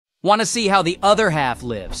Want to see how the other half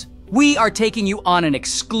lives? We are taking you on an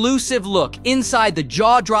exclusive look inside the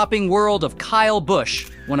jaw-dropping world of Kyle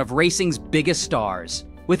Busch, one of racing's biggest stars.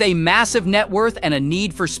 With a massive net worth and a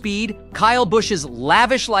need for speed, Kyle Busch's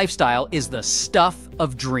lavish lifestyle is the stuff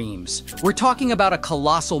of dreams. We're talking about a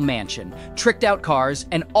colossal mansion, tricked-out cars,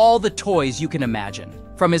 and all the toys you can imagine.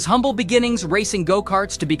 From his humble beginnings racing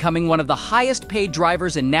go-karts to becoming one of the highest-paid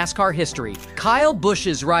drivers in NASCAR history, Kyle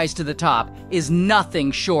Busch's rise to the top is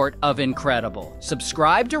nothing short of incredible.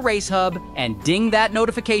 Subscribe to Race Hub and ding that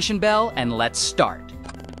notification bell, and let's start.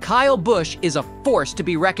 Kyle Busch is a force to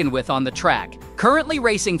be reckoned with on the track, currently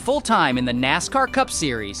racing full-time in the NASCAR Cup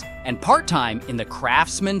Series and part-time in the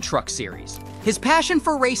Craftsman Truck Series. His passion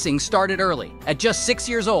for racing started early. At just 6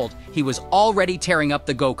 years old, he was already tearing up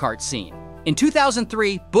the go-kart scene. In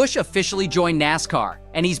 2003, Busch officially joined NASCAR,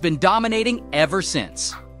 and he's been dominating ever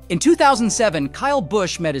since. In 2007, Kyle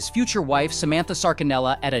Busch met his future wife, Samantha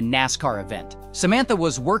at a NASCAR event. Samantha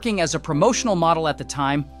was working as a promotional model at the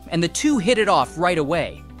time, and the two hit it off right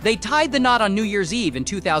away. They tied the knot on New Year's Eve in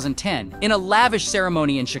 2010 in a lavish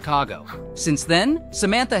ceremony in Chicago. Since then,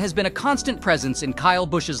 Samantha has been a constant presence in Kyle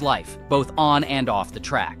Busch's life, both on and off the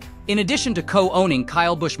track. In addition to co-owning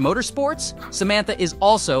Kyle Busch Motorsports, Samantha is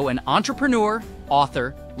also an entrepreneur,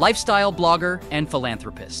 author, lifestyle blogger, and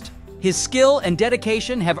philanthropist. His skill and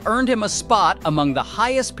dedication have earned him a spot among the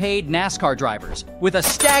highest-paid NASCAR drivers, with a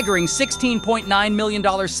staggering $16.9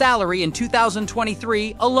 million salary in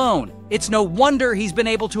 2023 alone. It's no wonder he's been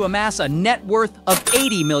able to amass a net worth of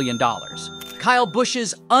 $80 million. Kyle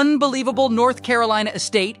Busch's unbelievable North Carolina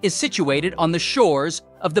estate is situated on the shores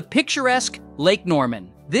of the picturesque Lake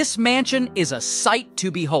Norman. This mansion is a sight to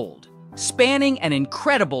behold. Spanning an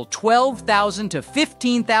incredible 12,000 to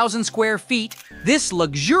 15,000 square feet, this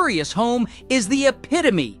luxurious home is the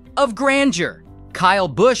epitome of grandeur. Kyle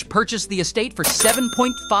Busch purchased the estate for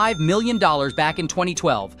 $7.5 million back in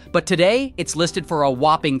 2012, but today it's listed for a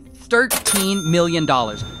whopping $13 million.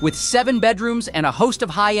 With 7 bedrooms and a host of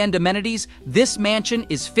high-end amenities, this mansion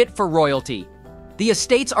is fit for royalty. The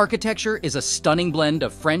estate's architecture is a stunning blend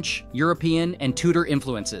of French, European, and Tudor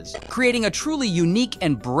influences, creating a truly unique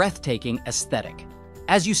and breathtaking aesthetic.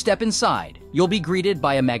 As you step inside, you'll be greeted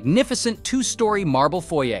by a magnificent 2-story marble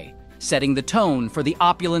foyer, setting the tone for the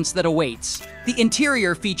opulence that awaits. The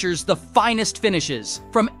interior features the finest finishes,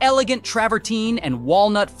 from elegant travertine and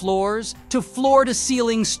walnut floors to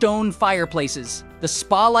floor-to-ceiling stone fireplaces. The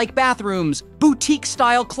spa-like bathrooms,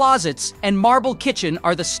 boutique-style closets, and marble kitchen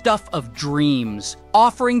are the stuff of dreams,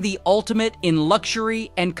 offering the ultimate in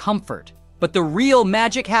luxury and comfort. But the real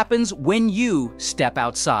magic happens when you step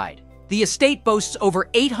outside. The estate boasts over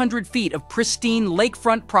 800 feet of pristine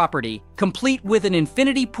lakefront property, complete with an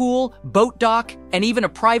infinity pool, boat dock, and even a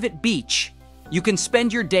private beach. You can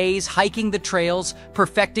spend your days hiking the trails,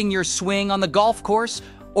 perfecting your swing on the golf course,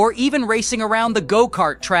 or even racing around the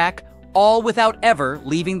go-kart track, all without ever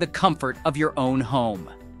leaving the comfort of your own home.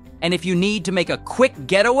 And if you need to make a quick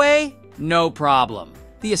getaway, no problem.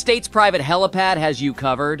 The estate's private helipad has you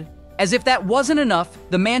covered. As if that wasn't enough,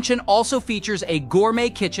 the mansion also features a gourmet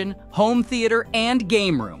kitchen, home theater, and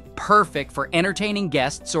game room, perfect for entertaining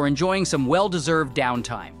guests or enjoying some well-deserved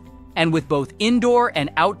downtime. And with both indoor and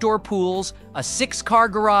outdoor pools, a 6-car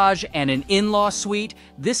garage, and an in-law suite,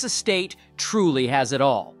 this estate truly has it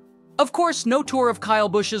all. Of course, no tour of Kyle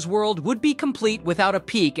Busch's world would be complete without a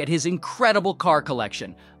peek at his incredible car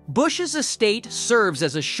collection. Busch's estate serves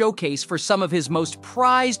as a showcase for some of his most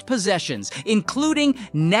prized possessions, including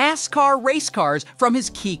NASCAR race cars from his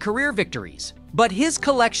key career victories. But his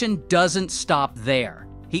collection doesn't stop there.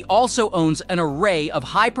 He also owns an array of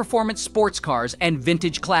high-performance sports cars and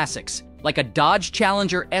vintage classics, like a Dodge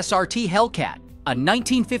Challenger SRT Hellcat, a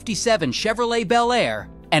 1957 Chevrolet Bel Air,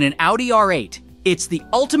 and an Audi R8. It's the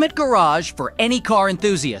ultimate garage for any car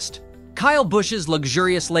enthusiast. Kyle Busch's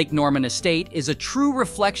luxurious Lake Norman estate is a true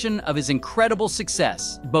reflection of his incredible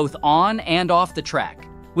success, both on and off the track.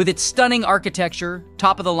 With its stunning architecture,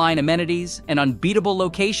 top-of-the-line amenities, and unbeatable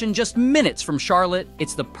location just minutes from Charlotte,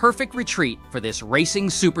 it's the perfect retreat for this racing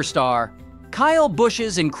superstar. Kyle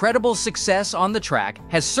Busch's incredible success on the track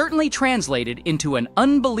has certainly translated into an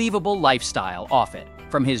unbelievable lifestyle off it.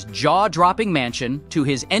 From his jaw-dropping mansion to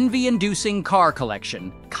his envy-inducing car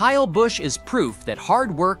collection, Kyle Busch is proof that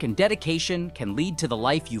hard work and dedication can lead to the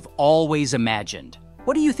life you've always imagined.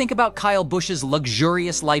 What do you think about Kyle Busch's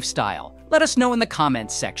luxurious lifestyle? Let us know in the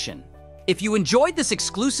comments section. If you enjoyed this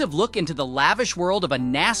exclusive look into the lavish world of a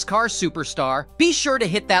NASCAR superstar, be sure to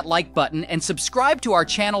hit that like button and subscribe to our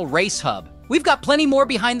channel Race Hub. We've got plenty more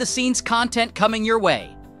behind-the-scenes content coming your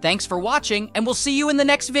way. Thanks for watching, and we'll see you in the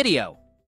next video.